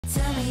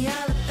Tell me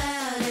all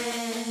about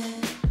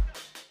it.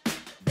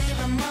 Babe,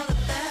 I'm all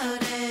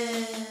about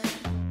it.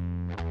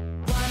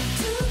 1,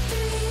 2,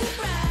 3,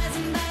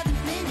 rising by the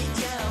minute.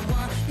 Yeah, I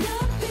wanna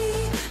be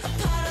a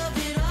part of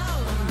it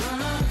all. I'm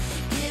gonna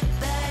get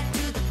back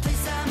to the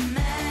place I'm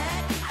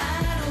at. I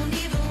don't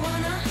even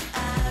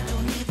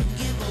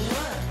give a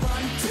what.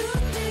 1, 2,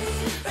 3,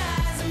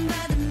 rising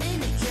by the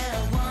minute. Yeah,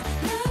 I wanna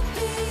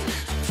be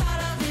a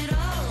part of it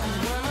all. I'm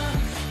gonna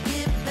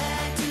get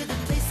back to the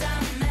place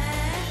I'm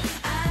at.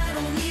 I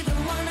don't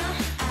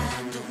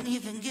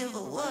even give a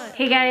what.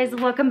 Hey guys,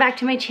 welcome back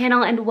to my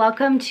channel and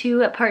welcome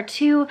to part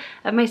 2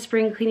 of my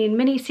spring cleaning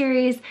mini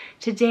series.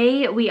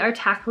 Today we are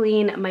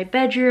tackling my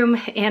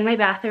bedroom and my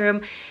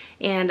bathroom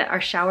and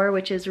our shower,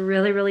 which is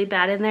really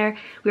bad in there.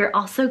 We are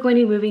also going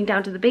to be moving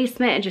down to the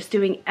basement and just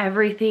doing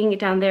everything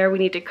down there. We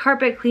need to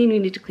carpet clean, we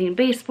need to clean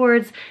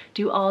baseboards,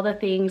 do all the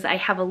things. I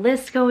have a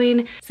list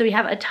going, so we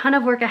have a ton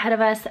of work ahead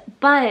of us,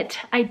 but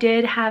I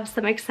did have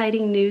some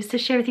exciting news to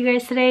share with you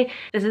guys today.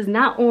 This is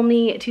not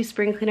only to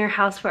spring clean our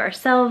house for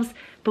ourselves,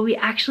 but we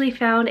actually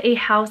found a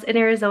house in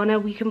Arizona.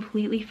 We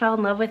completely fell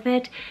in love with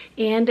it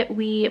and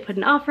we put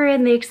an offer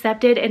in, they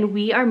accepted, and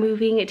we are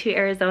moving to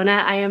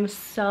Arizona. I am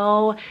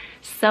so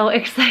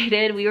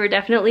excited. We were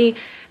definitely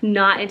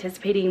not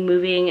anticipating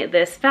moving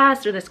this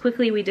fast or this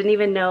quickly. We didn't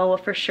even know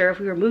for sure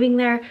if we were moving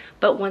there,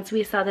 but once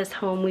we saw this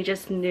home, we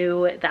just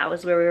knew that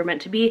was where we were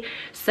meant to be.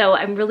 So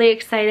I'm really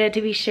excited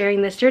to be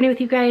sharing this journey with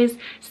you guys.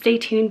 Stay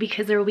tuned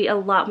because there will be a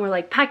lot more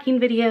like packing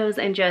videos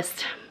and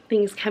just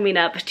things coming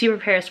up to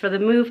prepare us for the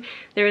move.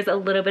 There is a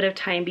little bit of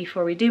time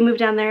before we do move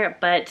down there,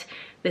 but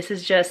this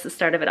is just the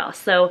start of it all.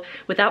 So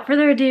without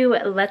further ado,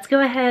 let's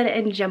go ahead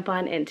and jump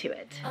on into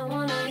it. I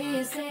wanna hear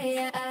you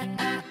say that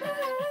you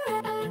only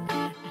want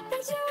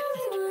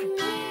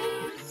me.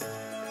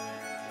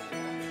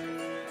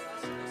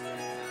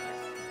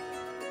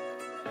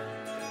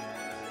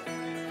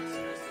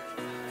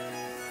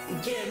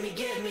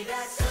 Give me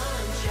that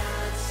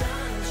sunshine,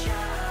 sunshine.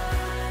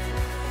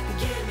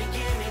 Give me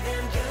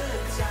them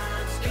good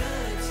times,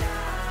 good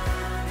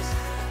times.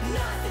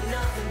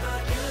 Nothing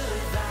but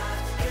good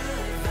vibes,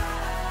 good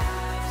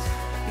vibes.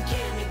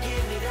 Give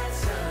me that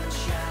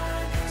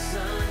sunshine,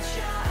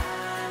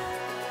 sunshine.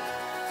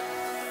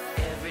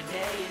 Every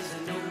day is a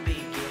new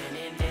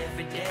beginning.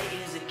 Every day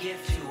is a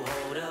gift to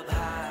hold up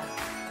high.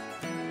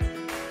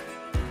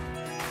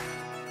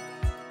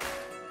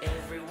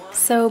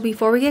 So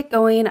before we get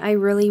going, I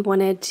really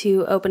wanted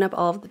to open up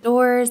all of the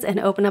doors and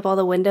open up all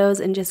the windows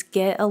and just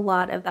get a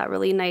lot of that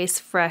really nice,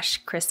 fresh,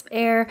 crisp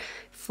air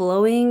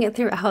flowing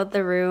throughout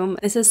the room.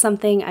 This is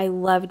something I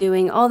love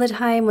doing all the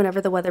time whenever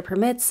the weather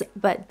permits,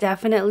 but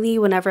definitely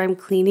whenever I'm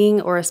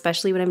cleaning, or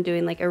especially when I'm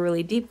doing like a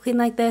really deep clean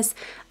like this,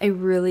 I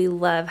really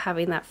love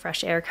having that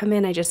fresh air come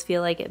in. I just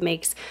feel like it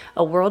makes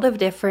a world of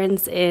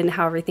difference in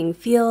how everything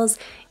feels,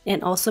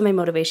 and also my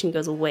motivation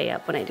goes way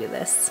up when I do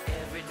this.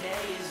 Every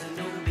day is a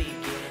new beginning.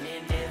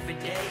 Every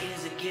day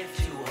is a gift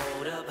to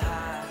hold up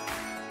high.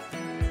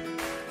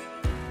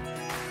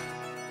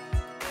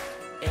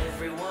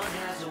 Everyone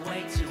has a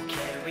way to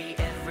carry.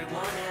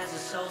 Everyone has a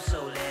soul,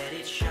 so let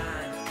it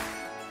shine.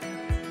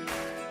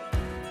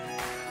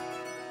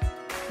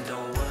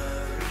 Don't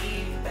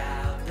worry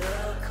about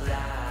the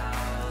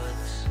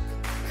clouds,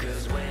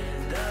 'cause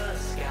when the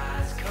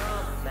skies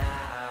come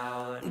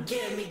out,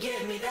 give me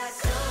that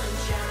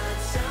sunshine,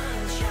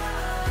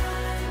 sunshine.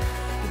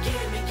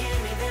 Give me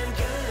them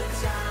good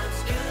times,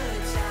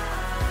 good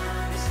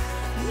times.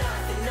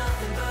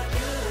 Nothing but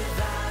good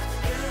vibes,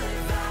 good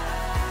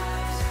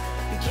vibes.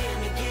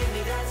 Give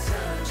me that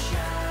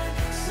sunshine,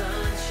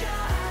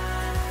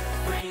 sunshine.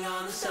 Bring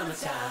on the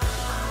summertime.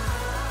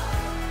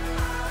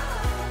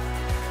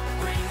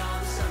 Bring on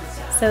the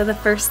summertime. So the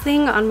first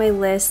thing on my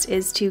list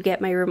is to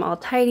get my room all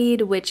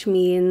tidied, which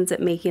means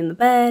making the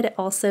bed,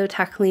 also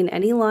tackling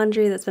any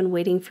laundry that's been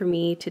waiting for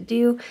me to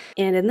do.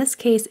 And in this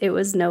case, it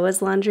was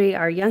Noah's laundry,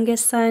 our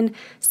youngest son.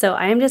 So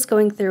I am just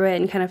going through it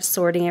and kind of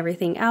sorting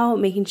everything out,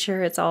 making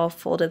sure it's all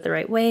folded the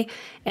right way.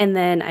 And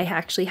then I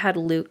actually had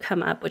Luke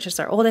come up, which is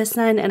our oldest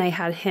son, and I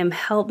had him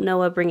help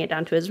Noah bring it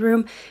down to his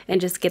room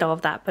and just get all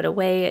of that put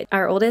away.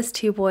 Our oldest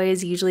two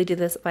boys usually do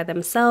this by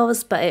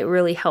themselves, but it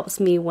really helps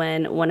me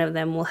when one of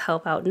them will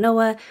help out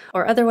Noah,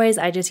 or otherwise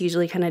I just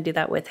usually kind of do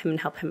that with him and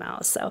help him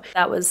out. So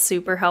that was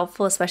super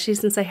helpful, especially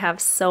since I have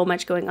so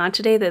much going on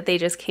today that they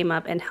just came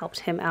up and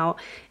helped him out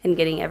in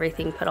getting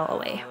everything put all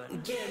away.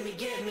 Give me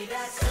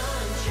that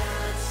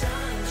sunshine,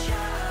 sunshine.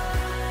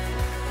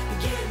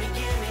 Give me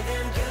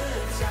them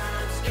good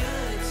times,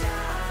 good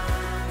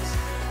times.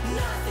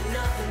 Nothing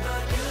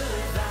but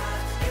good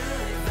vibes,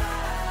 good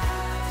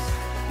vibes.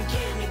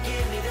 Give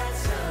me that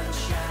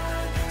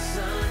sunshine,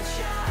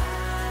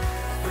 sunshine.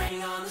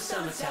 Bring on the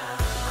summertime.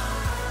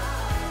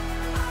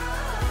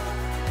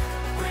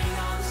 Bring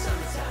on the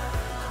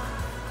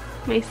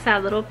summertime. My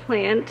sad little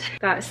plant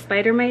got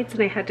spider mites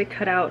and I had to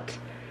cut out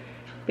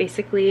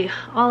basically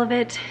all of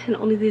it, and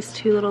only these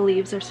two little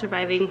leaves are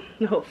surviving,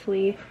 and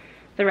hopefully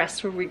the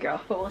rest will regrow,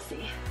 but we'll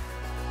see.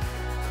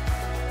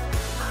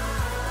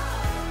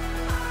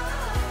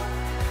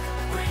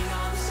 Bring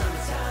on the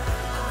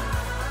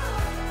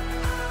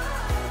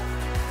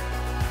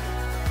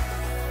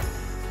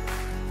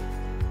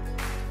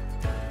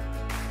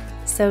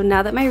so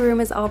now that my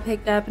room is all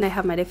picked up and I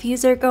have my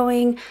diffuser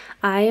going,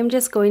 I am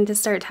just going to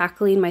start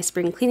tackling my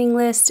spring cleaning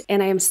list,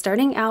 and I am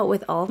starting out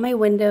with all of my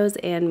windows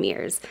and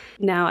mirrors.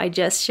 Now, I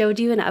just showed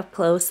you an up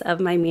close of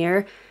my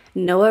mirror.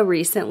 Noah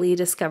recently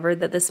discovered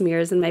that this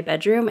mirror is in my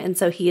bedroom, and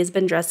so he has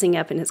been dressing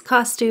up in his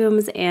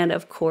costumes and,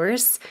 of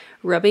course,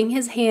 rubbing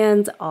his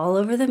hands all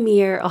over the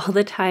mirror all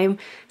the time.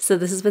 So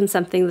this has been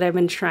something that I've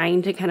been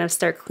trying to kind of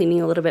start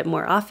cleaning a little bit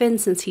more often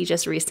since he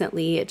just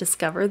recently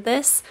discovered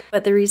this.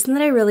 But the reason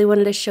that I really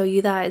wanted to show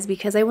you that is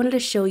because I wanted to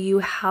show you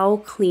how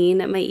clean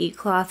my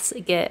e-cloths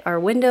get our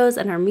windows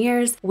and our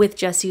mirrors with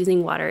just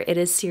using water. It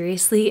is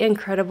seriously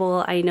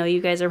incredible. I know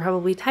you guys are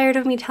probably tired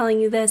of me telling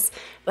you this,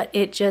 but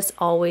it just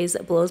always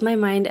blows my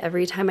mind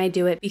every time I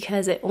do it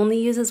because it only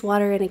uses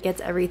water and it gets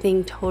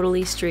everything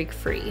totally streak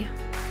free.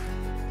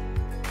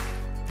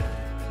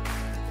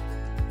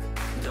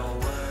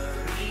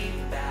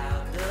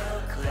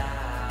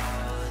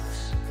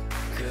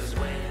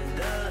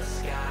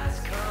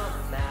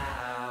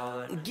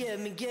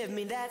 Give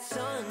me that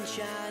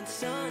sunshine,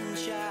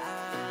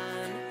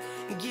 sunshine.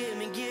 Give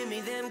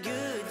me them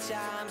good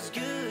times,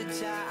 good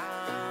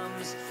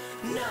times.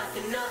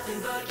 Nothing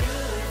but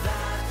good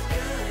vibes,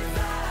 good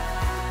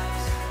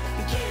vibes.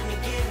 Give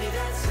me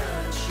that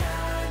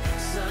sunshine,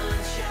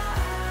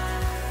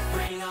 sunshine.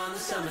 Bring on the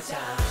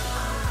summertime.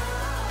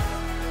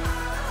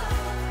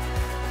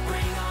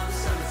 Bring on the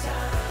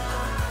summertime.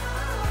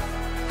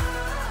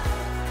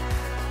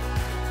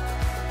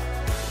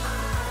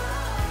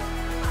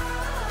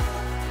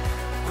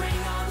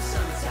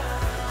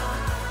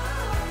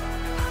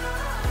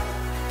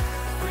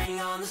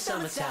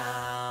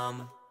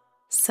 Summertime.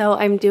 So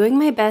I'm doing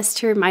my best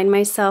to remind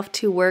myself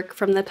to work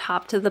from the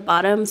top to the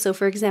bottom. So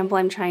for example,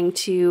 I'm trying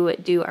to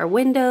do our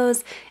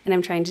windows and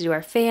I'm trying to do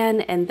our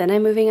fan, and then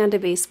I'm moving on to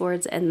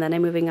baseboards, and then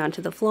I'm moving on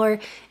to the floor.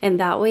 And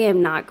that way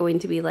I'm not going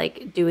to be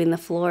like doing the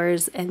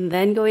floors and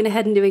then going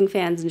ahead and doing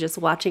fans and just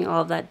watching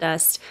all of that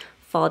dust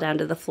fall down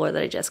to the floor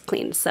that I just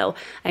cleaned. So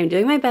I'm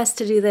doing my best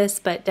to do this,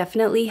 but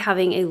definitely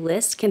having a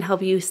list can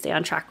help you stay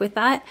on track with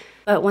that.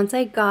 But once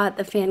I got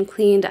the fan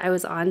cleaned, I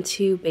was on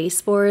to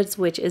baseboards,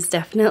 which is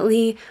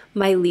definitely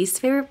my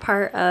least favorite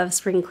part of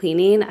spring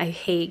cleaning. I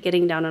hate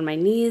getting down on my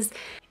knees.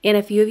 And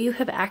a few of you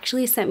have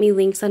actually sent me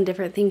links on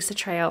different things to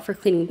try out for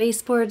cleaning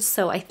baseboards,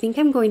 so I think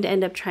I'm going to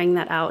end up trying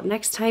that out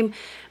next time.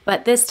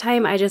 But this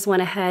time I just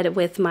went ahead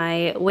with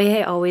my way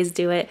I always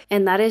do it,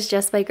 and that is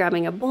just by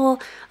grabbing a bowl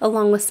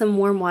along with some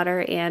warm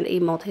water and a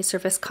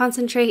multi-surface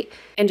concentrate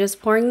and just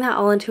pouring that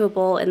all into a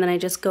bowl, and then I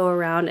just go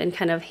around and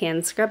kind of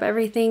hand scrub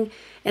everything.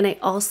 And I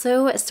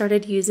also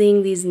started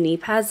using these knee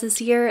pads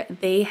this year.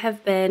 They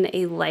have been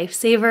a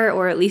lifesaver,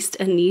 or at least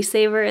a knee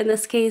saver in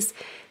this case.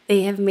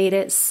 They have made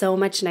it so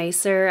much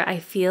nicer. I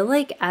feel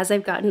like as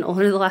I've gotten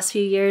older the last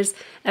few years,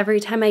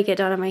 every time I get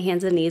down on my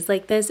hands and knees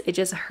like this, it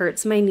just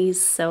hurts my knees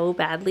so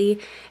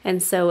badly.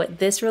 And so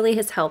this really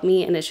has helped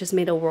me, and it's just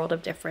made a world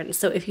of difference.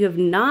 So if you have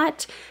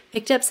not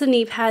picked up some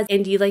knee pads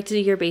and you like to do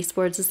your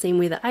baseboards the same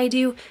way that I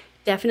do,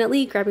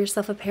 definitely grab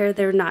yourself a pair.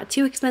 They're not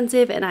too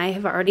expensive, and I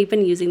have already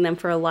been using them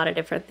for a lot of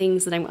different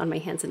things that I'm on my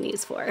hands and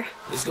knees for.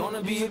 It's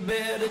gonna be a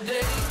better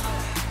day.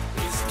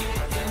 It's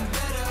getting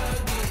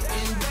better,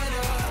 getting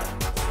better.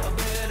 A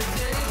better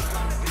day.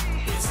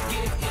 It's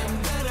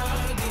getting better,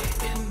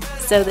 getting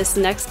better. So this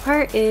next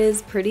part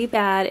is pretty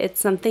bad. It's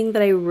something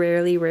that I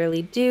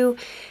rarely do.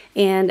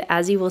 And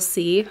as you will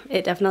see,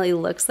 it definitely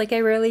looks like I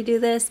rarely do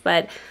this,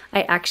 but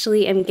I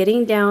actually am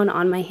getting down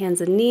on my hands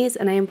and knees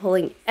and I am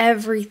pulling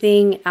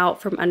everything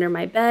out from under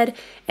my bed,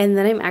 and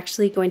then I'm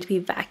actually going to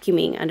be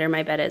vacuuming under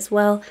my bed as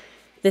well.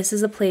 This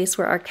is a place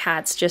where our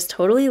cats just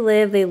totally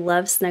live. They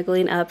love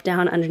snuggling up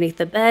down underneath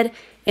the bed,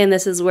 and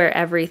this is where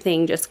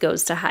everything just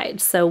goes to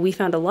hide. So we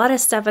found a lot of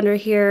stuff under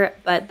here,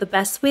 but the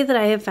best way that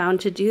I have found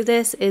to do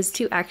this is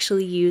to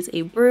actually use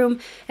a broom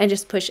and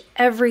just push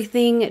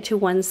everything to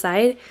one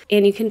side.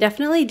 And you can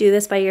definitely do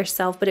this by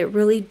yourself, but it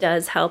really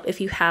does help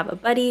if you have a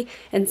buddy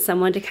and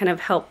someone to kind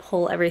of help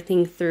pull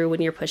everything through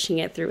when you're pushing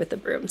it through with the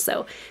broom.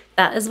 So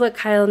that is what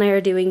Kyle and I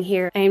are doing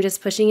here. I am just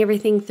pushing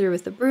everything through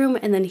with the broom,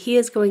 and then he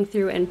is going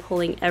through and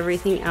pulling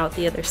everything out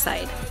the other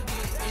side.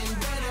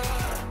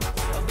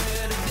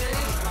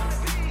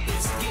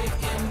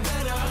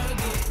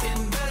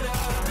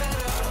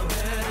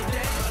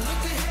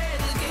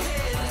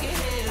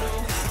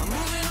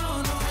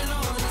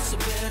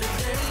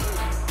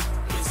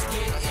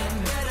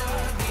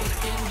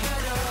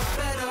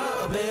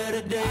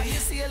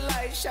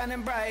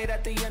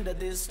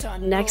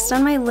 Next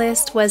on my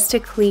list was to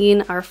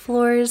clean our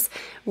floors,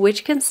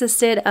 which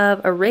consisted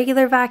of a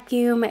regular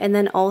vacuum and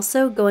then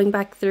also going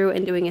back through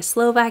and doing a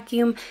slow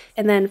vacuum,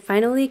 and then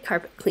finally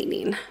carpet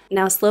cleaning.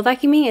 Now, slow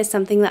vacuuming is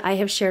something that I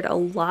have shared a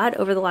lot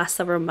over the last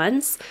several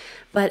months,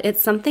 but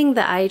it's something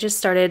that I just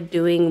started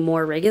doing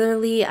more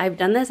regularly. I've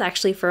done this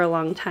actually for a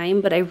long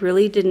time, but I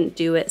really didn't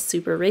do it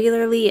super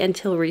regularly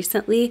until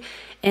recently,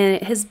 and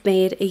it has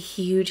made a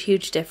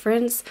huge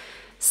difference.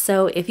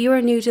 So if you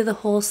are new to the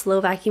whole slow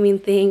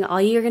vacuuming thing,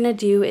 all you're gonna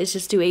do is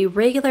just do a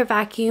regular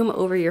vacuum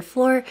over your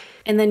floor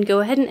and then go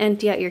ahead and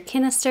empty out your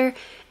canister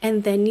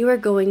and then you are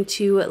going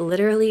to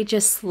literally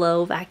just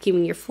slow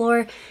vacuuming your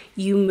floor.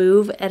 You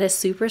move at a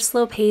super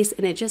slow pace,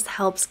 and it just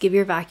helps give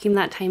your vacuum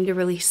that time to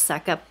really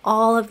suck up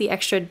all of the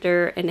extra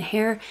dirt and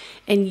hair,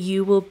 and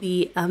you will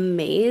be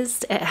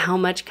amazed at how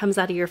much comes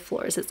out of your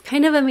floors. It's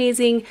kind of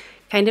amazing,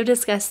 kind of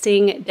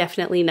disgusting,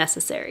 definitely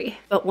necessary.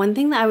 But one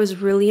thing that I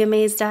was really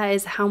amazed at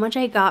is how much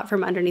I got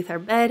from underneath our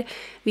bed,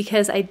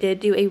 because I did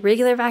do a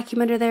regular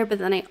vacuum under there, but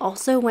then I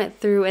also went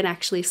through and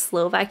actually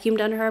slow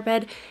vacuumed under our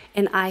bed,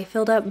 and I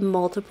filled up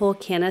multiple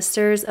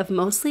canisters of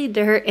mostly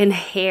dirt and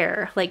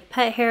hair, like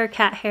pet hair,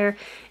 cat hair.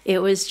 It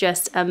was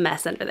just a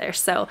mess under there.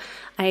 So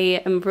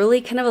I am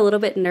really kind of a little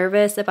bit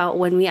nervous about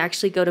when we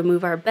actually go to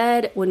move our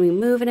bed, when we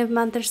move in a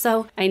month or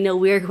so. I know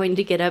we are going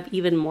to get up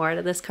even more out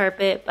of this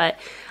carpet, but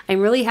I'm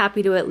really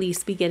happy to at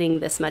least be getting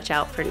this much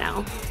out for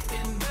now.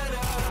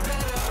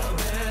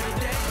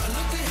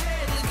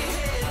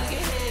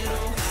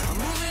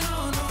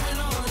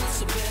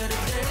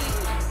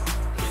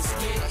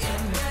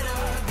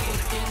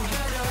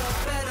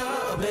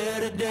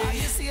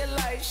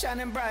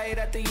 Shining bright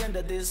at the end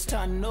of this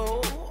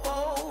tunnel,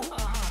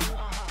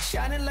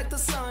 shining like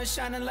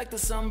the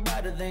sun,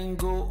 brighter than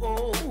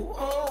gold.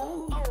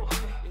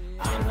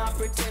 I'm not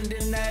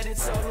pretending that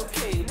it's all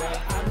okay, but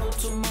I know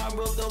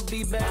tomorrow there'll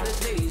be better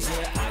days.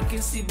 Yeah, I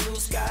can see blue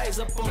skies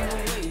up on the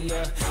way.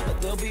 Yeah,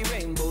 but there'll be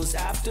rainbows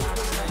after the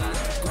rain.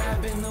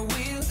 Grabbing the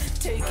wheel,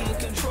 taking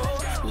control.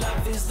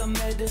 Love is the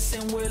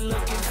medicine we're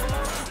looking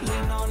for.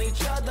 Lean on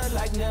each other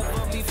like never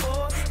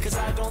before, 'cause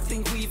I don't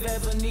think we've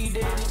ever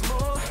needed it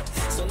more.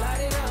 So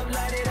light it up,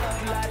 light it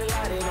up,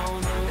 light it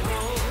on.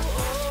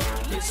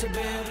 It's a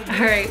better day.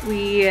 All right,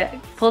 we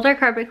pulled our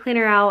carpet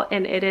cleaner out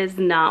and it is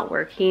not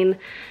working.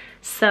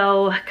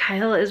 So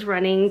Kyle is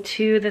running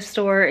to the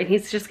store and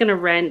he's just gonna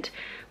rent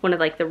one of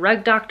like the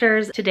rug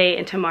doctors today,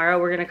 and tomorrow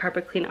we're gonna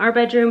carpet clean our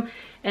bedroom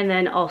and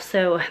then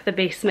also the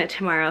basement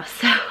tomorrow.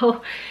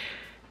 So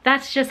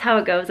that's just how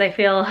it goes. I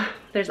feel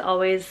there's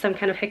always some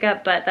kind of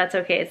hiccup, but that's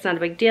okay. It's not a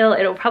big deal.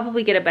 It'll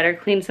probably get a better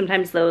clean.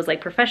 Sometimes those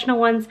like professional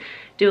ones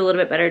do a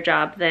little bit better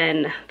job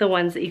than the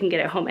ones that you can get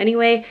at home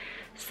anyway.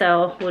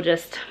 So we'll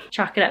just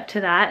chalk it up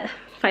to that,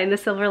 find the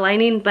silver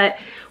lining. But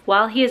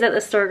while he is at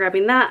the store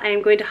grabbing that, I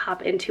am going to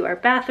hop into our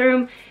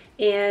bathroom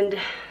and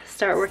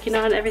start working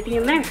on everything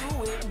in there.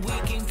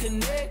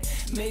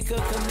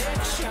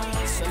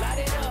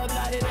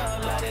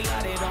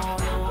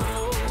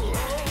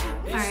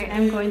 Alright,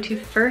 I'm going to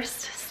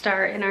first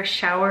start in our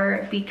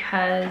shower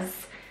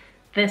because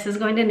this is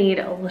going to need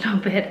a little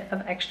bit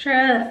of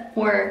extra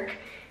work.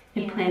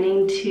 I'm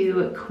planning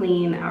to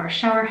clean our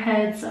shower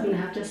head, so I'm gonna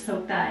have to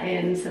soak that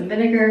in some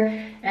vinegar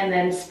and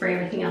then spray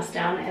everything else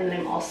down. And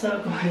then I'm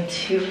also going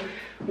to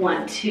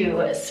want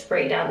to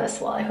spray down this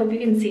wall. I hope you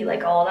can see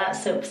like all that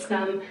soap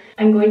scum.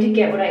 I'm going to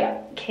get what I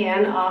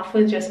can off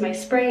with just my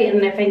spray, and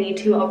then if I need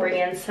to, I'll bring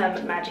in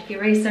some magic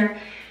eraser.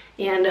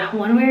 And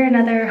one way or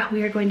another,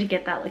 we are going to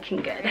get that looking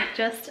good.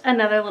 Just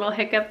another little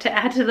hiccup to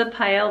add to the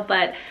pile,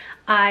 but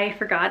I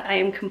forgot I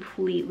am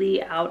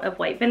completely out of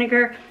white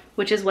vinegar,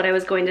 which is what I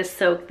was going to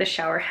soak the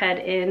shower head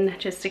in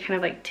just to kind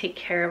of like take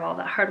care of all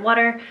that hard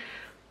water.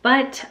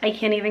 But I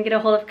can't even get a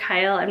hold of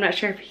Kyle. I'm not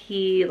sure if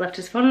he left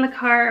his phone in the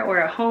car or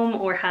at home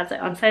or has it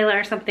on silent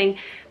or something,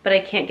 but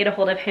I can't get a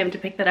hold of him to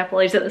pick that up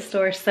while he's at the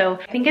store. So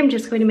I think I'm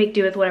just going to make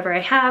do with whatever I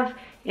have,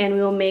 and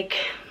we will make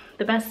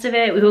the best of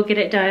it. We will get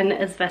it done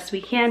as best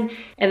we can.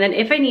 And then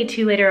if I need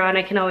to later on,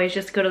 I can always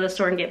just go to the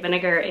store and get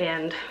vinegar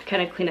and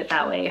kind of clean it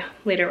that way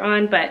later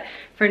on. But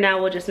for now,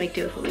 we'll just make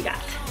do with what we got.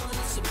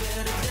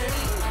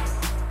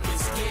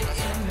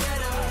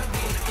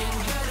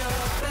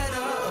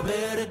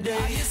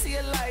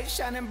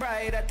 Shining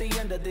bright at the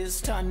end of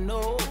this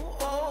tunnel,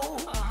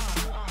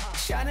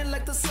 shining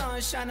like the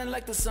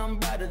sun,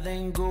 brighter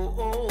than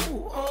gold.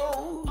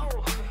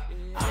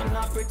 I'm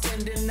not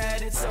pretending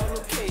that it's all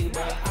okay,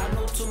 but I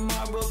know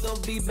tomorrow there'll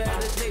be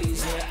better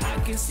days. Yeah, I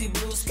can see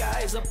blue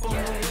skies up on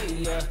the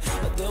way. Yeah,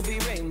 but there'll be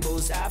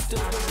rainbows after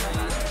the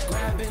rain.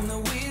 Grabbing the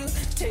wheel,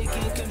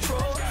 taking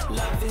control.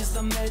 Love is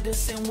the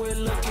medicine we're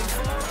looking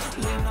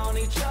for. Lean on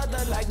each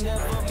other like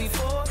never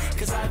before,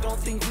 'cause I don't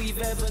think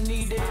we've ever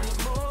needed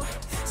it more.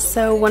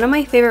 So one of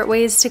my favorite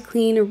ways to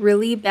clean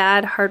really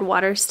bad hard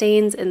water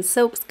stains and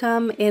soap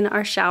scum in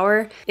our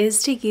shower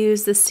is to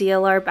use the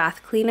CLR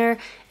bath cleaner,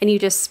 and you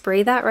just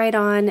spray that right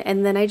on,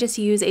 and then I just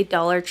use a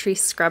Dollar Tree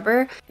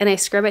scrubber and I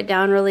scrub it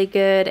down really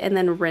good and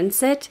then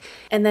rinse it.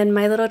 And then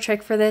my little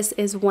trick for this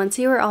is once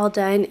you are all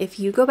done, if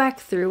you go back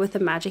through with a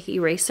magic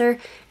eraser,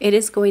 it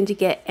is going to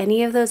get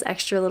any of those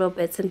extra little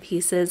bits and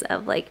pieces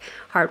of like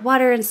hard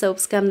water and soap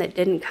scum that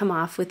didn't come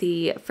off with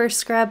the first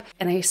scrub,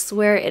 and I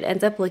swear it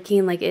ends up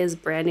looking like it is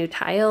brand new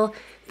tile.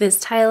 This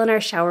tile in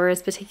our shower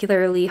is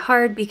particularly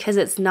hard because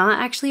it's not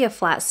actually a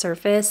flat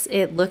surface.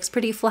 It looks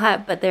pretty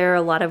flat, but there are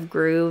a lot of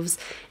grooves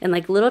and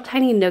like little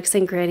tiny nooks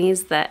and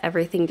crannies that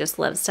everything just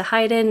loves to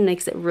hide in and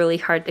makes it really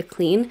hard to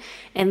clean.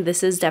 And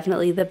this is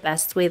definitely the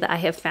best way that I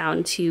have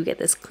found to get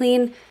this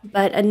clean.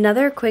 But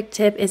another quick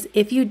tip is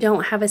if you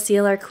don't have a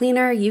CLR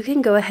cleaner, you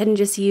can go ahead and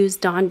just use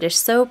Dawn dish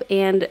soap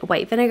and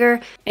white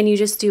vinegar, and you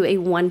just do a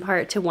 1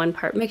 part to 1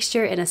 part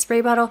mixture in a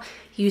spray bottle.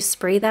 You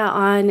spray that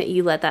on,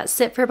 you let that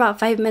sit for about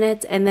 5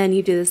 minutes, and then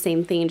you do the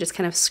same thing and just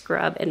kind of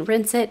scrub and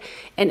rinse it,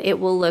 and it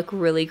will look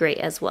really great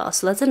as well.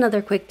 So that's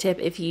another quick tip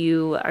if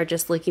you are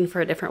just looking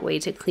for a different way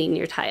to clean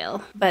your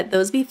tile. But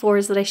those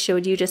befores that I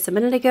showed you just a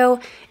minute ago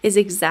is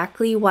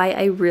exactly why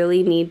I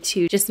really need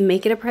to just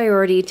make it a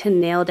priority to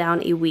nail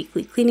down a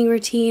weekly cleaning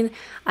routine.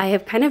 I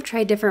have kind of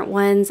tried different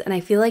ones, and I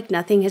feel like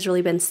nothing has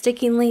really been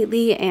sticking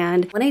lately,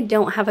 and when I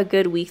don't have a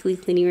good weekly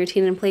cleaning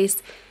routine in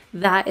place,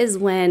 that is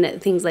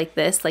when things like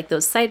this, like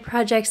those side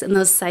projects and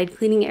those side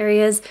cleaning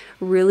areas,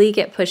 really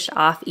get pushed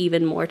off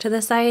even more to the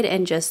side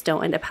and just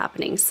don't end up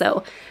happening.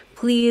 So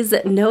please,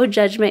 no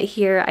judgment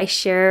here. I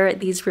share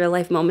these real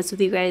life moments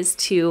with you guys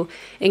to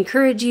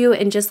encourage you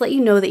and just let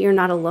you know that you're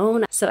not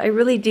alone. So I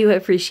really do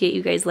appreciate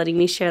you guys letting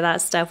me share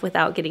that stuff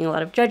without getting a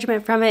lot of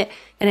judgment from it.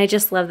 And I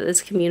just love that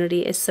this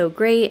community is so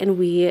great, and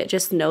we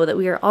just know that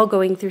we are all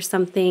going through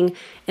something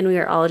and we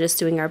are all just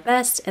doing our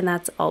best, and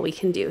that's all we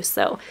can do.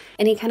 So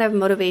any kind of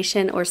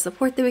motivation or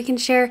support that we can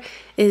share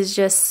is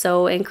just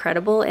so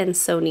incredible and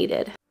so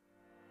needed.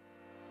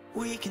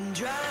 We can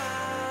drive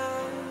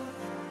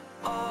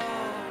all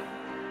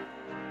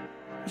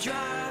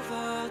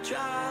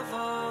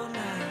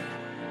night.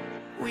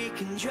 We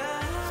can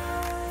drive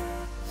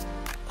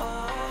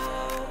all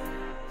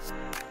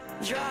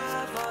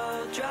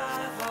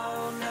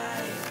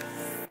night.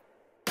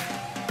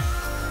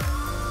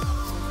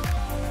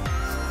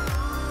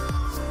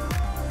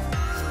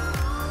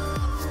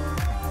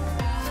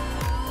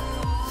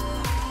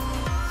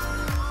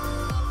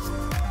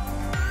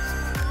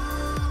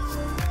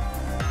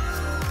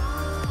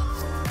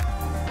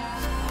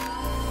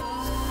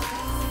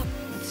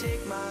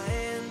 Take my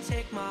hand,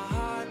 take my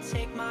heart,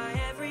 take my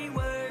every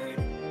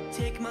word,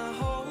 take my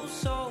whole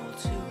soul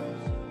too.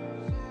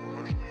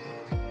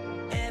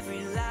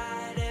 Every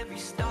light, every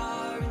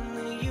star in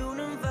the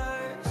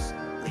universe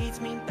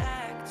leads me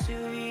back to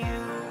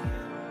you.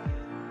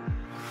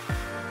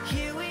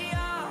 Here we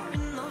are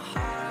in the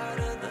heart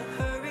of the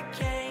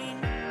hurricane,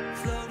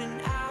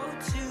 floating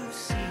out to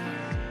sea.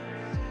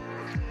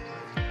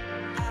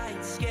 I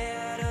ain't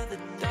scared of the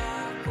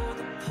dark or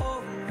the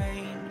pouring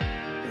rain.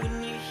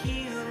 When you're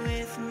here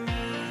with me,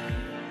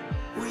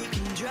 we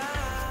can drive.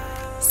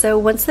 So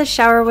once the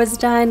shower was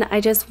done, I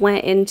just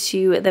went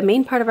into the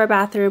main part of our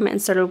bathroom and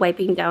started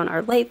wiping down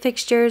our light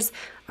fixtures,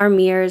 our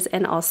mirrors,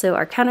 and also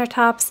our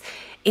countertops.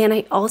 And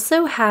I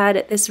also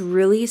had this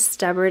really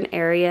stubborn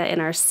area in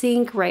our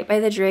sink right by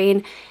the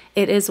drain.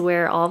 It is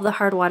where all of the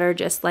hard water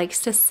just likes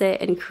to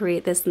sit and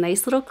create this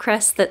nice little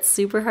crust that's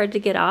super hard to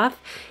get off.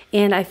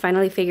 And I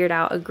finally figured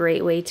out a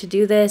great way to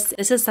do this.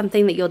 This is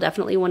something that you'll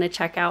definitely want to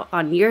check out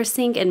on your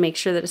sink and make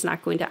sure that it's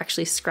not going to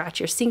actually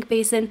scratch your sink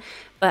basin.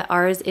 But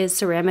ours is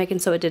ceramic,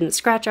 and so it didn't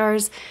scratch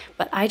ours.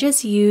 But I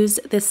just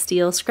used the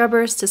steel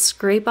scrubbers to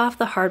scrape off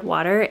the hard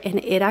water,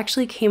 and it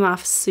actually came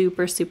off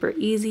super, super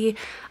easy.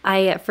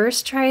 I at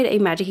first tried a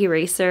magic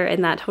eraser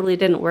and that totally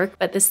didn't work,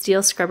 but the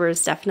steel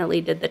scrubbers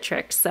definitely did the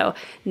trick. So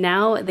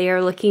now they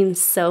are looking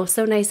so,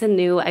 so nice and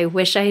new. I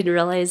wish I had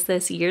realized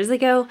this years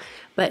ago,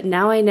 but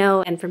now I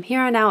know, and from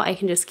here on out, I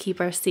can just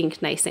keep our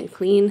sink nice and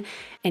clean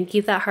and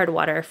keep that hard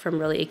water from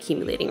really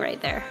accumulating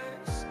right there.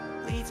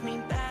 Leads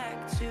me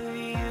back to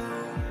you.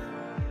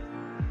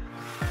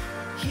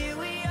 Here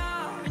we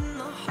are in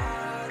the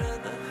heart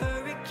of the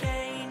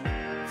hurricane,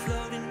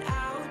 floating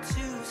out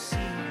to sea.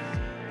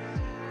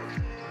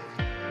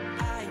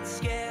 I ain't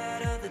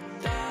scared of the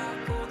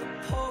dark or the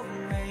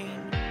pouring rain.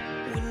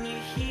 When you're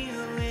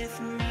here with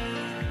me,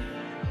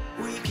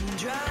 we can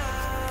drive.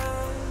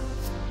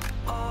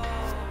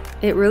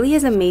 It really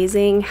is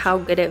amazing how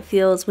good it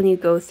feels when you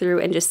go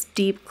through and just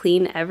deep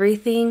clean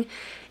everything.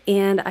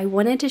 And I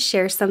wanted to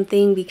share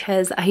something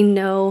because I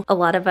know a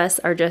lot of us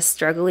are just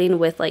struggling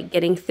with like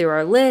getting through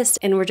our list,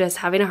 and we're just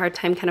having a hard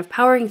time kind of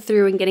powering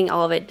through and getting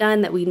all of it done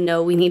that we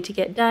know we need to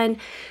get done.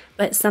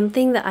 But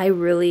something that I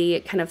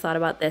really kind of thought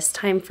about this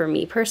time for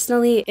me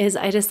personally is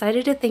I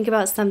decided to think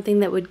about something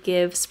that would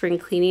give spring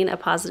cleaning a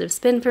positive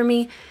spin for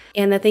me.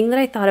 And the thing that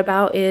I thought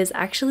about is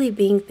actually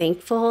being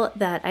thankful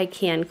that I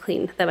can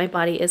clean, that my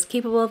body is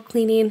capable of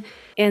cleaning.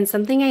 And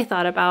something I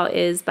thought about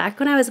is back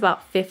when I was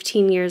about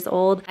 15 years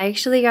old, I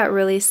actually got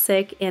really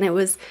sick and it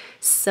was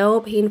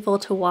so painful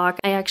to walk.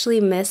 I actually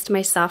missed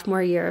my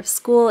sophomore year of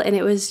school and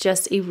it was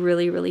just a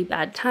really, really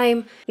bad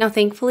time. Now,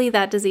 thankfully,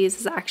 that disease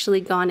has actually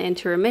gone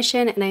into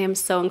remission and I am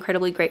so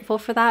incredibly grateful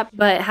for that.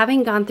 But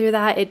having gone through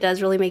that, it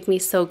does really make me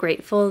so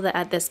grateful that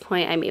at this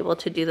point I'm able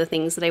to do the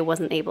things that I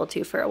wasn't able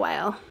to for a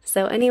while.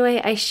 So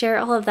anyway, I share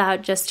all of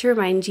that just to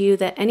remind you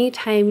that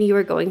anytime you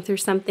are going through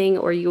something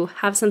or you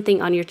have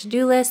something on your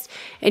to-do list,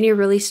 and you're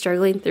really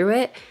struggling through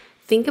it,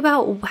 think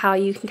about how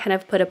you can kind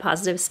of put a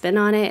positive spin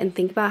on it, and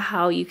think about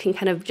how you can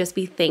kind of just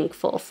be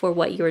thankful for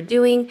what you're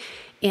doing,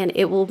 and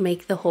it will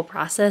make the whole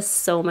process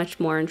so much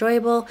more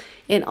enjoyable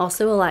and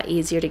also a lot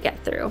easier to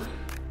get through.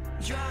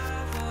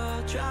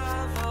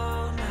 Drive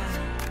all night.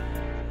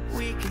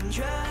 We can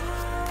drive,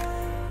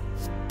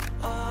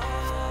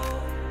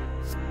 oh,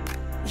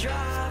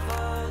 drive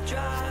all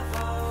night.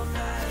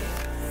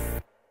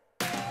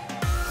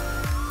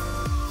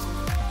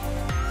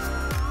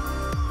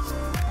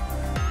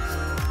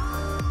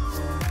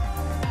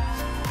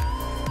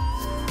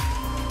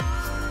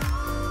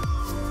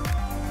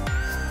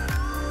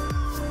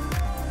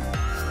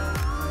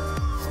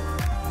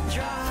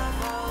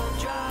 Drive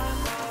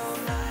all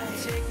night.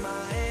 Take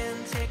my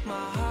hand, take my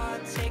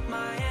heart, take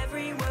my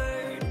every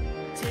word,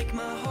 take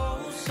my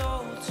whole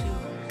soul too.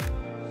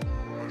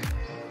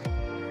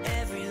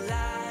 Every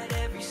light,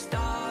 every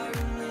star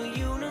in the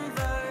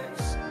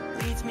universe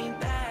leads me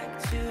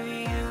back to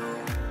you.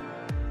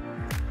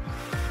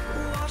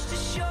 Wash the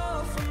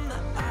shore from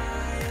the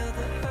eye of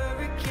the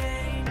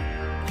hurricane.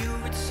 You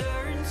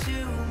return to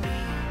me.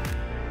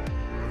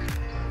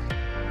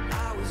 I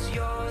was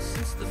yours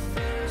since the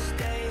first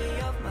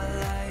day of my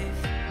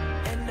life,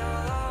 and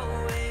I'll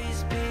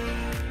always be.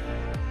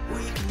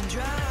 We can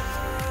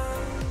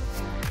drive,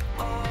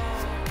 oh,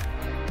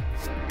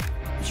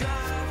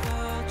 drive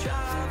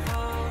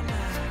all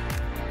night.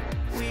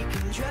 We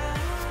can drive,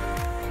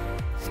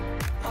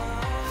 oh,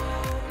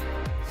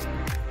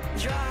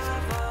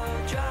 drive all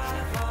night.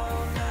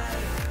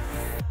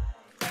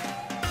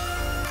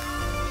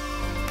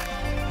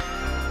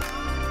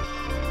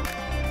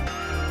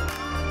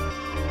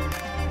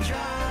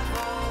 Drive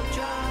all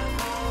night.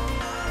 Drive all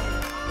night.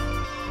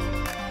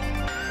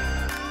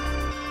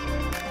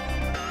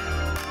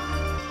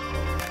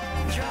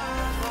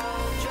 Drive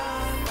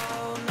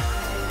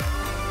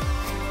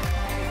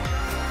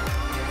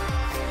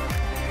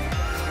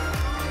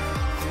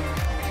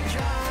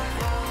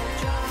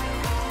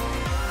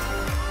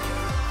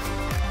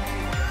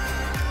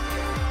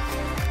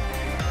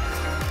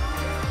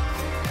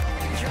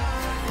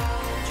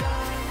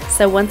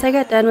So once I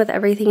got done with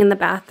everything in the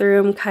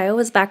bathroom, Kyle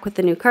was back with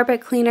the new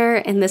carpet cleaner,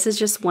 and this is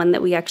just one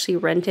that we actually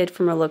rented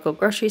from a local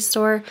grocery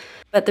store.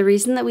 But the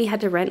reason that we had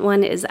to rent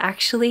one is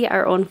actually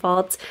our own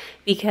fault,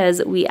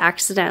 because we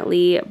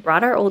accidentally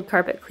brought our old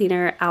carpet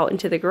cleaner out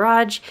into the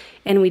garage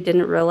and we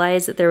didn't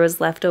realize that there was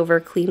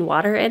leftover clean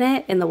water in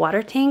it in the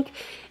water tank.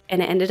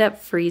 And it ended up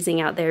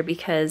freezing out there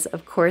because,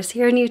 of course,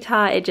 here in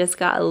Utah, it just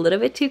got a little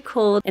bit too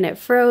cold and it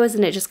froze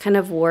and it just kind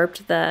of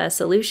warped the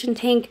solution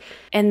tank.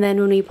 And then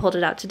when we pulled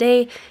it out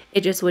today, it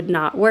just would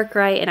not work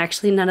right. And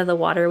actually none of the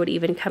water would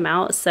even come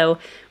out. So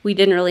we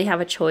didn't really have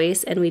a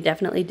choice, and we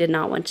definitely did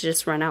not want to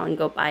just run out and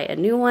go buy a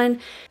new one.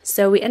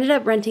 So we ended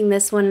up renting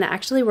this one, and it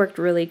actually worked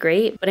really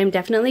great. But I'm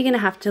definitely going to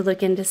have to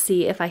look in to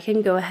see if I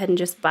can go ahead and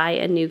just buy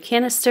a new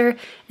canister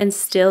and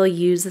still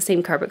use the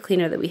same carpet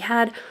cleaner that we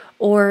had,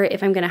 or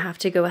if I'm going to have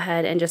to go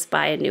ahead and just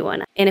buy a new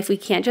one. And if we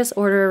can't just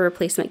order a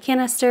replacement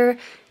canister,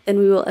 then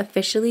we will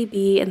officially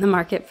be in the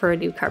market for a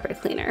new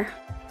carpet cleaner.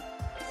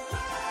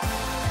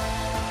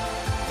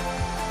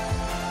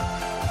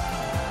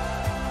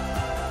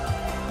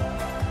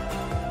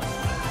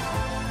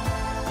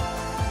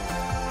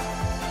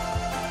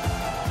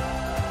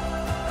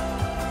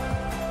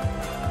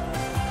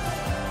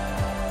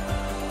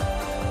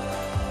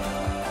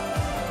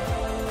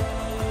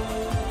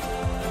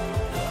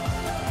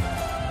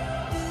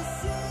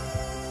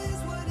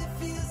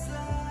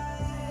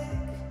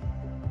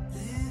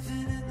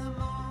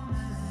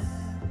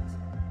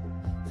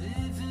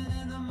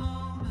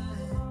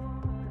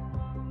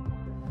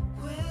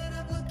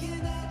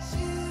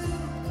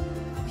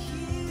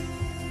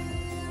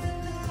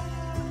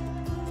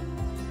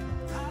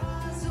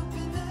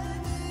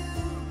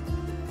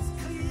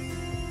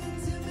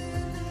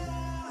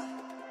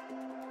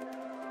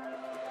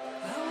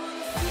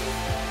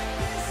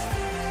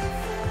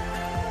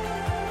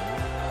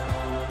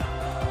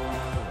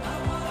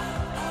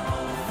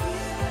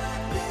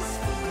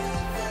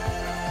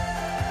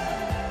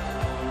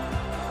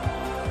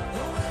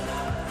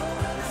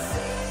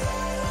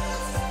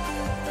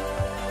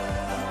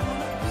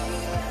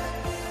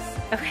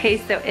 Okay,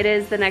 so it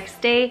is the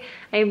next day.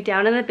 I am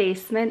down in the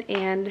basement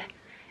and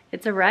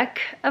it's a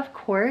wreck, of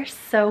course.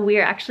 So we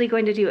are actually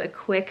going to do a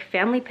quick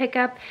family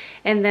pickup,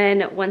 and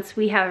then once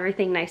we have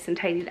everything nice and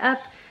tidied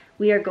up,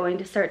 we are going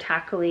to start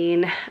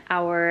tackling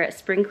our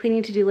spring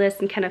cleaning to-do list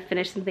and kind of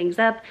finish some things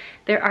up.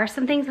 There are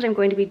some things that I'm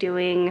going to be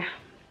doing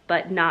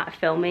but not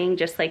filming,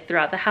 just like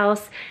throughout the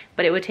house,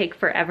 but it would take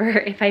forever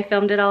if I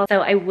filmed it all.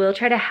 So I will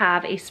try to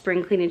have a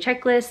spring cleaning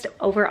checklist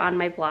over on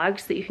my blog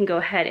so that you can go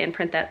ahead and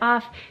print that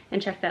off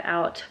and check that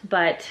out.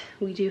 But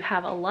we do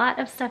have a lot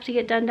of stuff to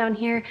get done down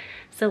here,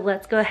 so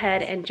let's go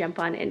ahead and jump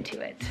on into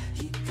it.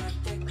 You got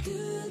that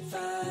good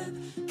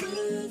vibe,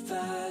 good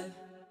vibe.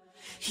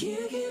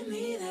 You give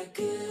me that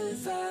good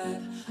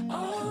vibe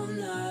all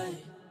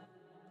night.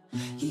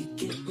 You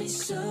get me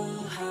so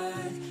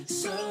high,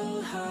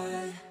 so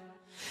high.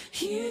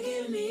 You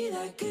give me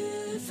that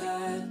good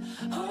vibe,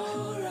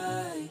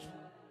 alright.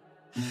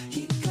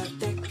 You got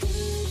that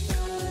good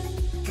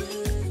vibe,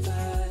 good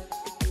vibe.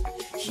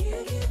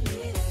 You give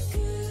me that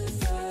good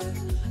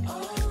vibe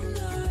all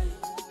night.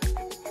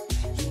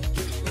 You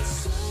get me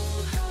so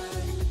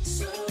high,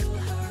 so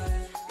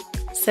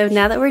high. So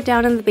now that we're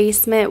down in the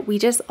basement, we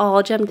just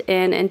all jumped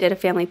in and did a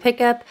family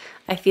pickup.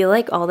 I feel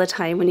like all the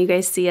time when you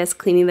guys see us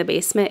cleaning the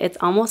basement, it's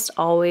almost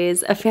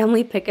always a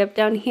family pickup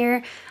down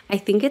here. I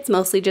think it's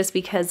mostly just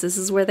because this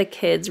is where the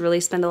kids really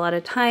spend a lot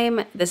of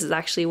time. This is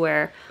actually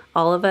where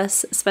all of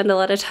us spend a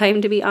lot of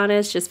time, to be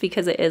honest, just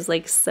because it is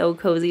like so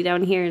cozy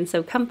down here and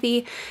so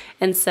comfy.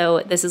 And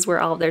so this is where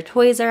all of their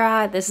toys are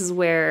at. This is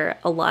where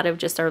a lot of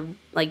just our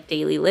like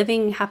daily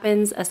living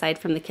happens, aside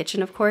from the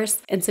kitchen, of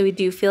course. And so we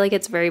do feel like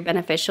it's very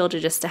beneficial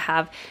to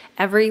have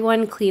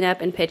everyone clean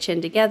up and pitch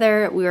in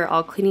together. We were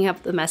all cleaning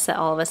up the mess that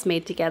all of us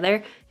made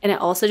together. And it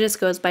also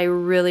just goes by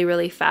really,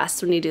 really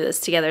fast when you do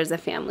this together as a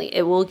family.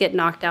 It will get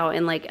knocked out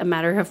in like a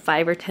matter of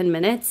 5 or 10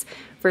 minutes.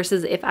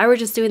 Versus if I were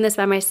just doing this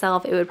by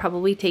myself, it would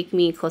probably take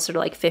me closer to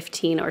like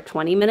 15 or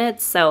 20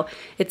 minutes. So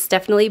it's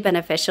definitely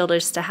beneficial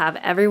just to have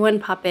everyone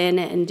pop in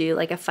and do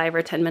like a 5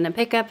 or 10 minute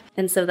pickup.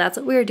 And so that's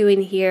what we're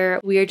doing here.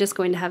 We are just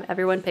going to have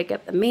everyone pick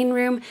up the main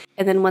room.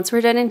 And then once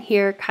we're done in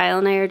here, Kyle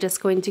and I are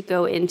just going to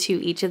go into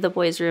each of the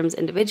boys' rooms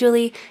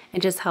individually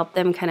and just help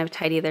them kind of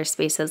tidy their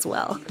space as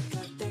well.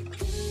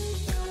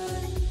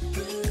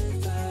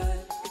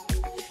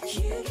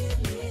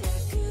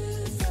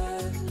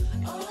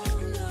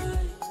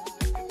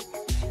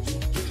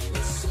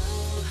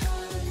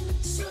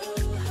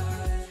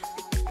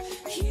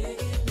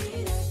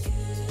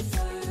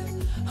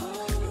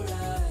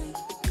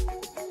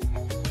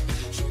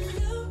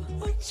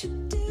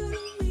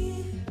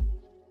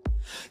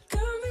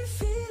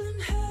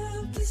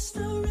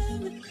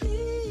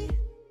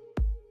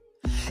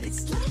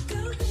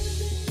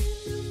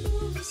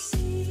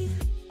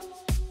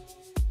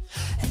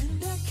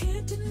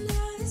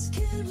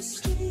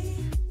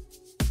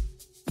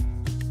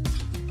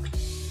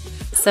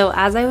 So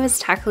as I was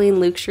tackling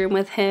Luke's room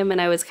with him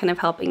and I was kind of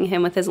helping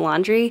him with his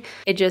laundry,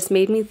 it just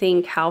made me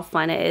think how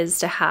fun it is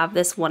to have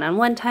this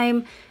one-on-one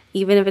time.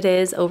 Even if it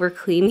is over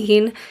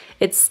cleaning,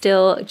 it's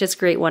still just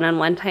great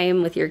one-on-one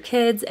time with your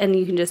kids, and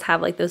you can just have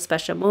like those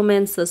special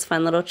moments, those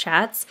fun little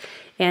chats.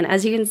 And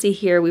as you can see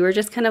here, we were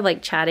just kind of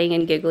like chatting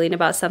and giggling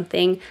about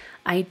something.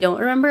 I don't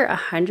remember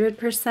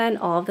 100%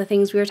 all of the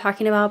things we were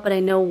talking about, but I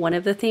know one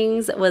of the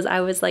things was I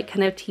was like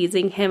kind of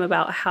teasing him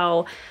about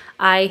how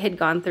I had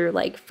gone through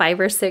like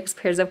 5 or 6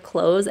 pairs of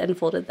clothes and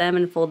folded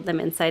them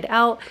inside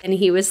out, and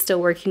he was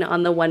still working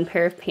on the 1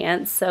 pair of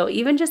pants. So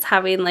even just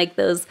having like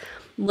those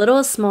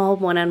little small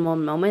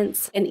one-on-one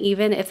moments, and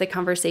even if the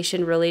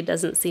conversation really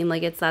doesn't seem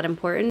like it's that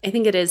important, I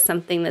think it is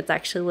something that's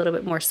actually a little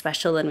bit more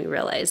special than we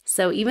realize.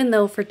 So even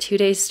though for 2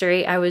 days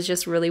straight I was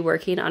just really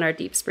working on our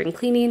deep spring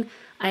cleaning,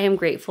 I am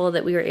grateful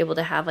that we were able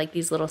to have like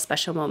these little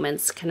special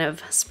moments kind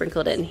of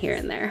sprinkled in here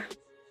and there.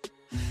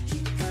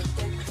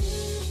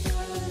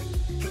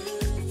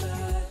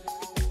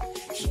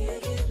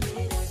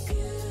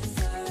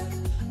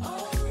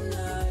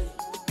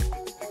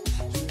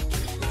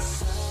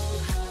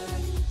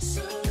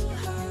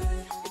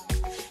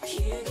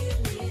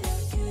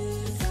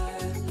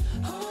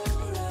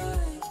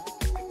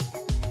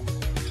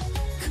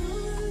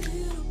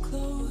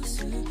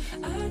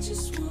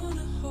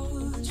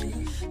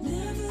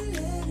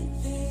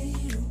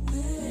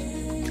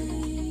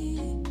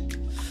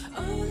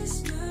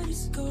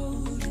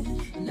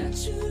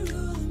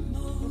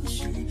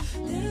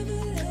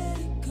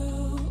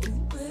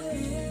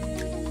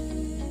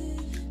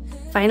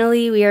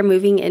 Finally, we are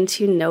moving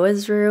into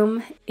Noah's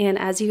room, and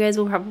as you guys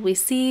will probably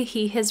see,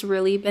 he has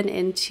really been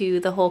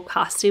into the whole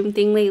costume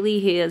thing lately.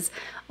 He is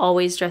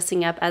always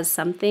dressing up as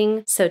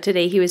something. So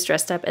today he was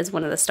dressed up as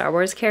one of the Star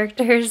Wars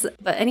characters.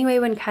 But anyway,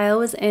 when Kyle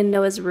was in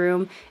Noah's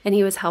room and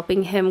he was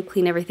helping him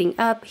clean everything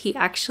up, he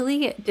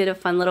actually did a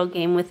fun little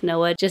game with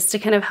Noah just to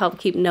kind of help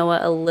keep Noah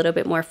a little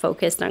bit more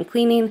focused on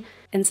cleaning.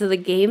 And so the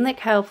game that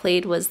Kyle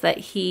played was that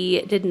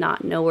he did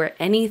not know where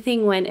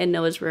anything went in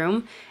Noah's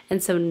room.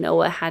 And so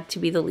Noah had to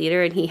be the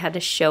leader and he had to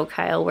show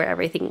Kyle where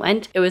everything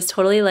went. It was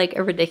totally like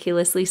a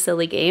ridiculously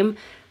silly game,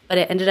 but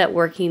it ended up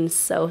working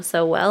so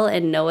well,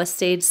 and Noah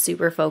stayed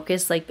super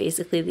focused like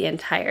basically the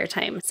entire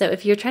time. So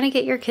if you're trying to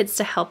get your kids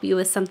to help you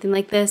with something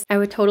like this, I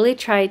would totally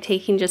try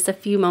taking just a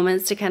few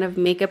moments to kind of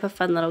make up a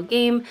fun little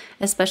game,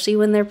 especially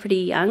when they're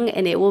pretty young,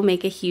 and it will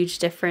make a huge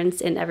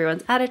difference in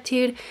everyone's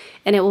attitude,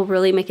 and it will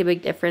really make a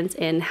big difference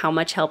in how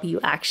much help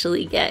you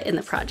actually get in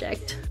the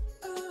project.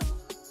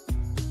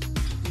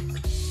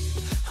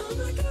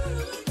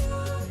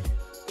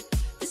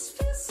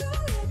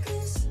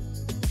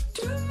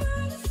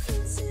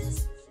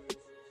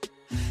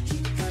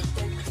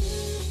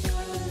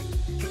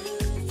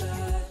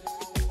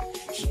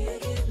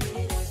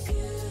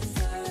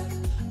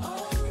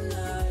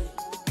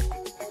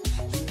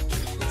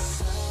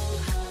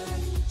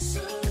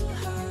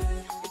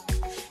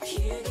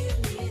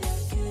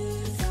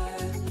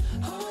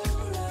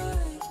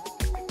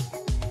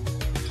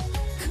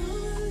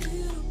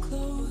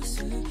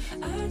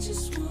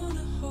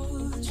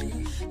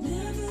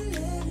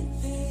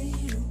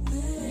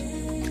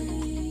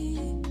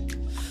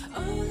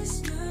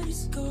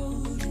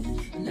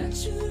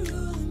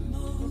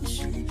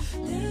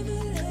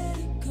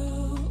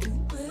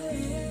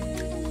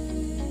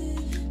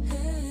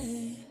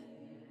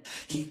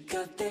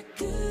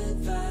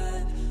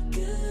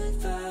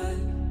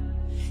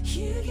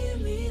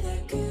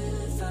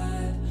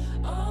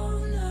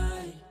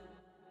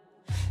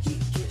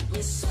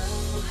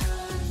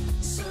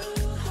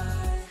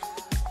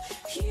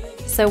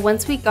 So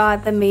once we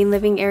got the main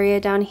living area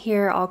down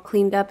here all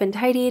cleaned up and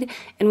tidied,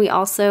 and we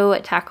also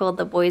tackled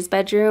the boys'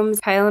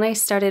 bedrooms, Kyle and I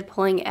started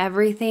pulling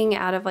everything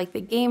out of like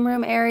the game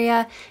room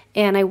area,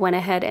 and I went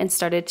ahead and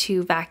started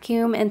to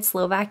vacuum and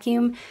slow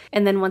vacuum.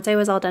 And then once I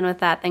was all done with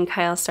that, then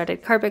Kyle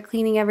started carpet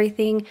cleaning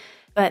everything.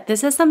 But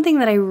this is something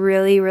that I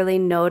really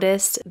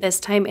noticed this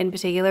time in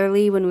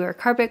particularly when we were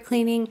carpet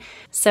cleaning.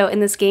 So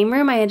in this game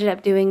room, I ended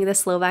up doing the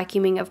slow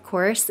vacuuming, of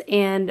course,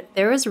 and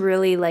there was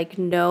really like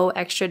no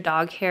extra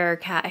dog hair or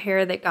cat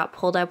hair that got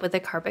pulled up with a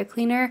carpet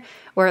cleaner,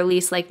 or at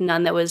least like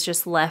none that was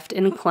just left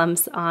in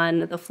clumps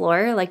on the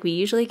floor like we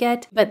usually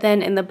get. But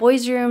then in the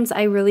boys' rooms,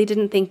 I really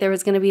didn't think there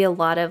was going to be a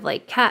lot of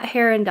like cat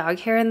hair and dog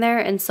hair in there,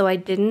 and so I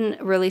didn't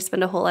really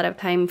spend a whole lot of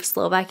time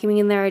slow vacuuming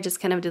in there. I just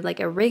kind of did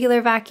like a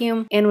regular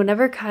vacuum. And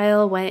whenever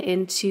Kyle went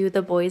into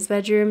the boys'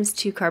 bedrooms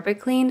to carpet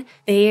clean,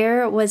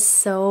 there was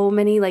so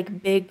many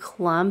like big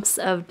clumps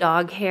of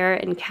dog hair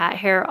and cat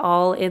hair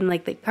all in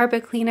like the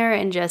carpet cleaner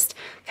and just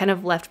kind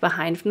of left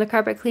behind from the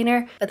carpet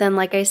cleaner. But then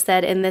like I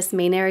said, in this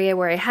main area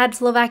where I had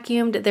slow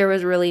vacuumed, there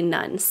was really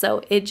none.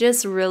 So it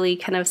just really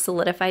kind of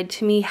solidified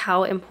to me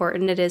how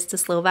important it is to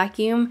slow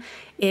vacuum.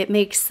 It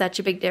makes such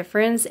a big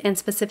difference, and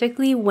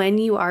specifically when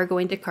you are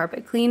going to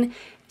carpet clean,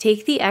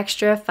 take the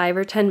extra 5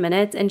 or 10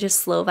 minutes and just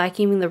slow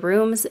vacuuming the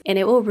rooms, and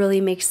it will really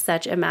make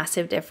such a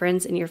massive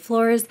difference in your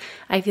floors.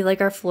 I feel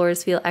like our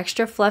floors feel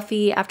extra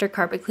fluffy after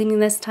carpet cleaning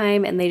this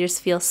time, and they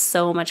just feel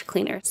so much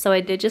cleaner. So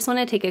I did just want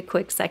to take a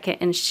quick second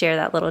and share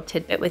that little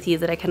tidbit with you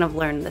that I kind of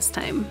learned this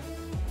time.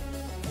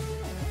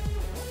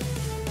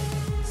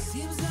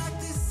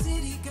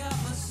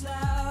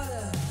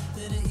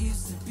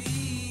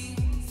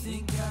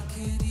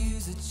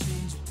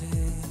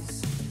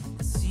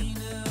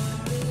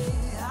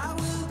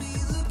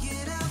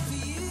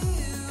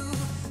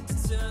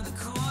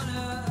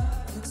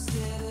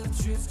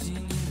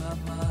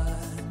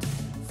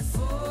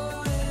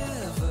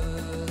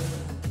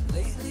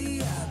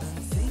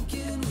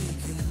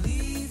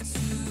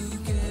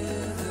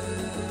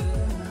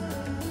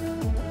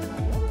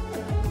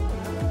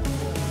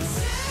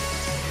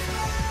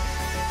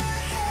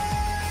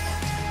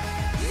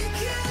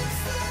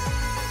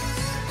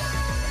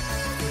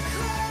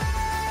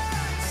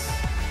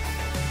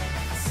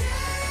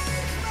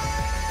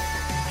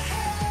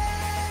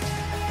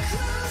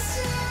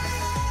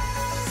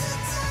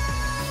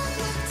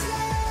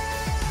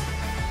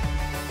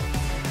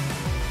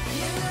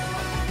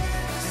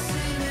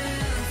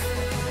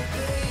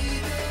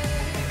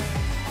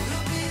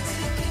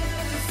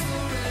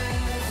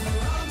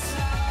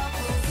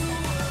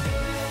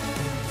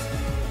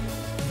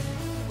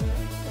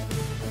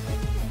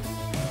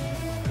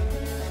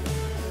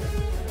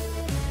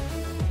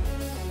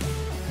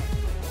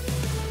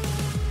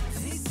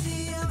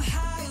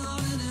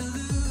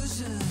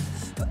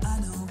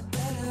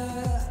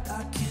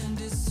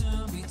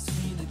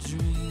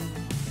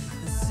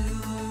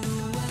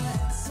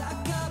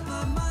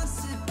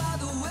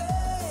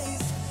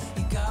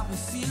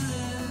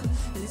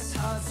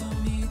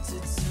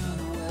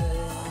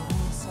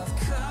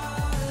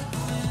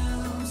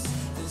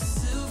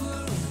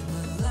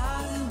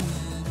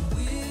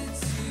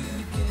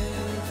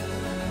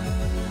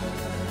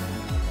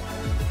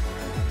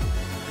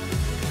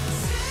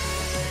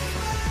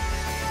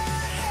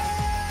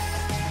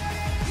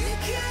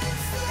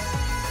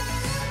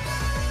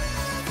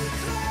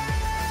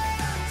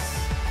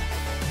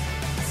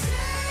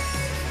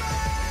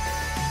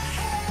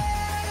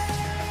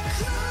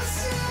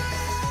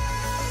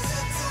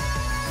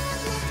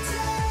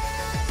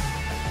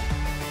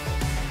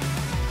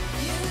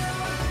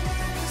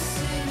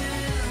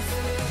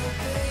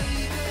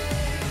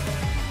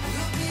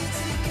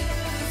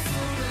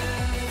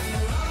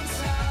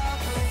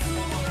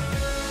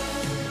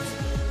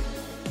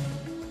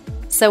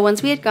 So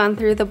once we had gone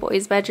through the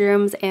boys'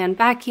 bedrooms and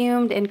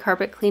vacuumed and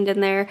carpet cleaned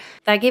in there,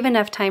 that gave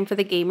enough time for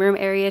the game room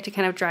area to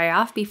kind of dry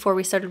off before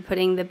we started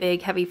putting the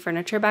big heavy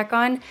furniture back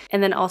on.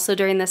 And then also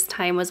during this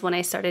time was when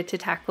I started to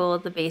tackle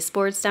the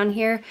baseboards down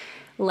here.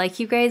 Like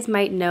you guys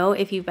might know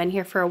if you've been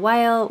here for a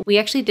while, we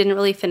actually didn't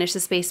really finish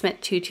this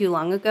basement too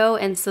long ago,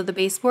 and so the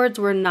baseboards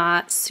were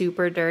not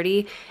super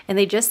dirty, and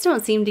they just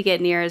don't seem to get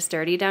near as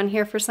dirty down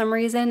here for some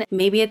reason.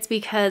 Maybe it's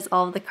because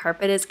all of the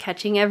carpet is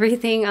catching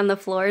everything on the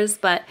floors,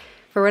 but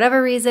for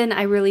whatever reason,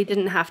 I really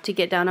didn't have to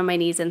get down on my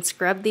knees and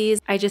scrub these.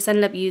 I just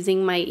ended up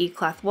using my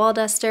E-cloth wall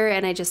duster,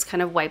 and I just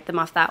kind of wiped them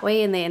off that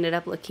way, and they ended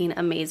up looking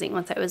amazing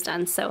once I was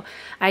done. So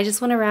I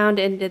just went around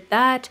and did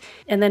that.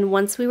 And then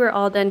once we were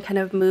all done kind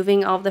of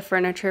moving all of the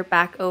furniture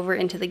back over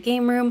into the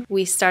game room,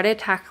 we started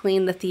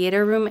tackling the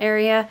theater room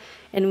area.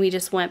 and we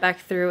just went back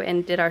through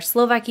and did our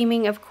slow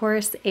vacuuming, of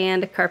course,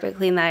 and carpet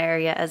cleaned that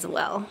area as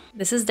well.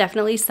 This is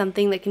definitely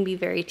something that can be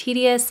very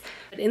tedious,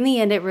 but in the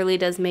end, it really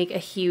does make a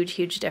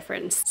huge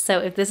difference. So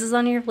if this is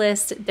on your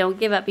list, don't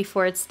give up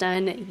before it's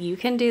done. You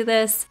can do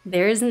this.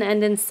 There is an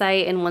end in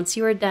sight, and once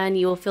you are done,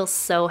 you will feel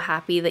so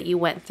happy that you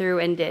went through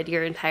and did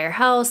your entire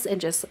house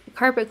and just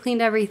carpet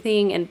cleaned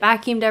everything and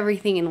vacuumed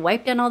everything and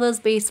wiped down all those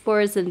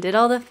baseboards and did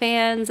all the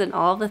fans and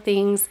all the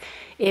things.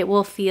 It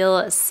will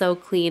feel so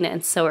clean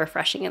and so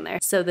refreshing in there.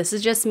 So this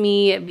is just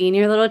me being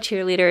your little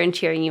cheerleader and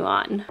cheering you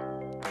on.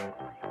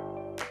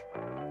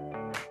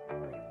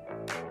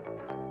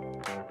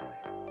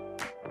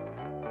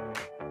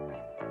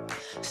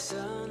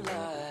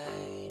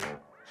 Sunlight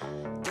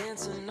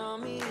dancing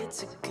on me,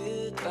 it's a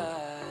good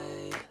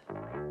vibe.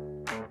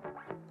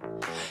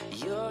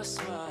 Your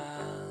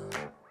smile,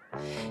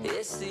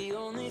 it's the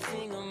only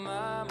thing on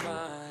my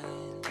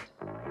mind.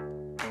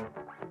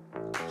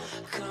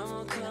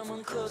 Come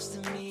on close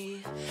to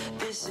me.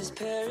 This is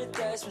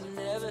paradise,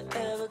 we're never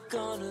ever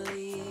gonna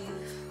leave.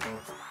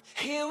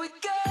 Here we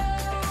go.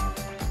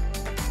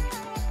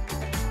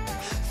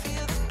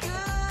 Feel the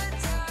good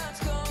times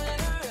going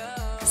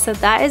around. So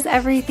that is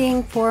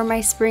everything for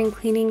my spring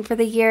cleaning for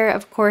the year.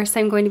 Of course,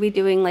 I'm going to be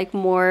doing like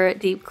more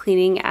deep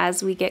cleaning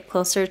as we get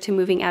closer to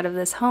moving out of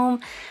this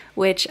home,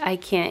 which I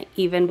can't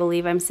even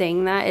believe I'm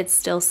saying that. It's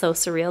still so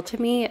surreal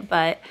to me,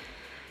 but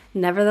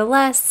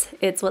nevertheless,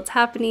 it's what's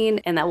happening,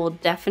 and that will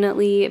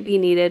definitely be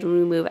needed when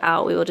we move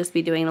out. We will just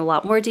be doing a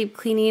lot more deep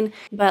cleaning.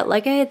 But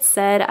like I had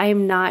said,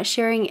 I'm not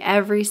sharing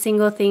every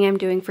single thing I'm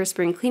doing for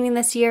spring cleaning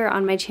this year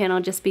on my channel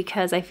just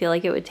because I feel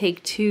like it would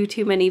take too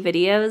many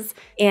videos.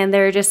 And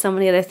there are just so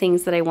many other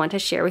things that I want to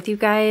share with you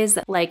guys,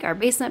 like our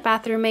basement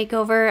bathroom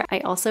makeover. I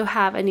also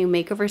have a new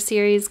makeover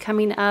series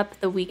coming up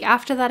the week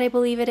after that, I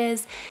believe it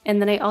is. And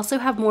then I also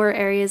have more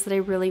areas that I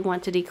really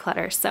want to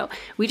declutter. So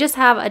we just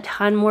have a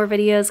ton more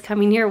videos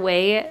coming your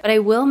way, but I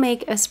will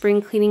make a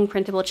spring cleaning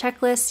printable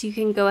checklist. You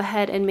can go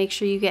ahead and make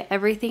sure you get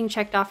everything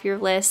checked off your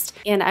list,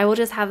 and I will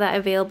just have that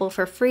available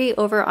for free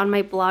over on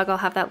my blog. I'll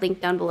have that link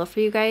down below for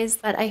you guys.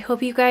 But I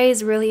hope you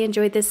guys really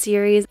enjoyed this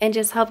series and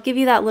just help give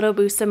you that little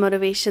boost of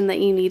motivation that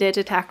you needed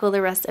to tackle the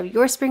rest of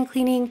your spring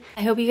cleaning.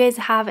 I hope you guys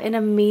have an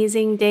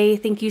amazing day.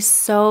 Thank you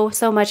so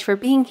much for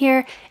being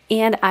here,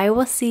 and I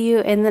will see you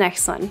in the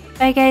next one.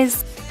 Bye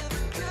guys.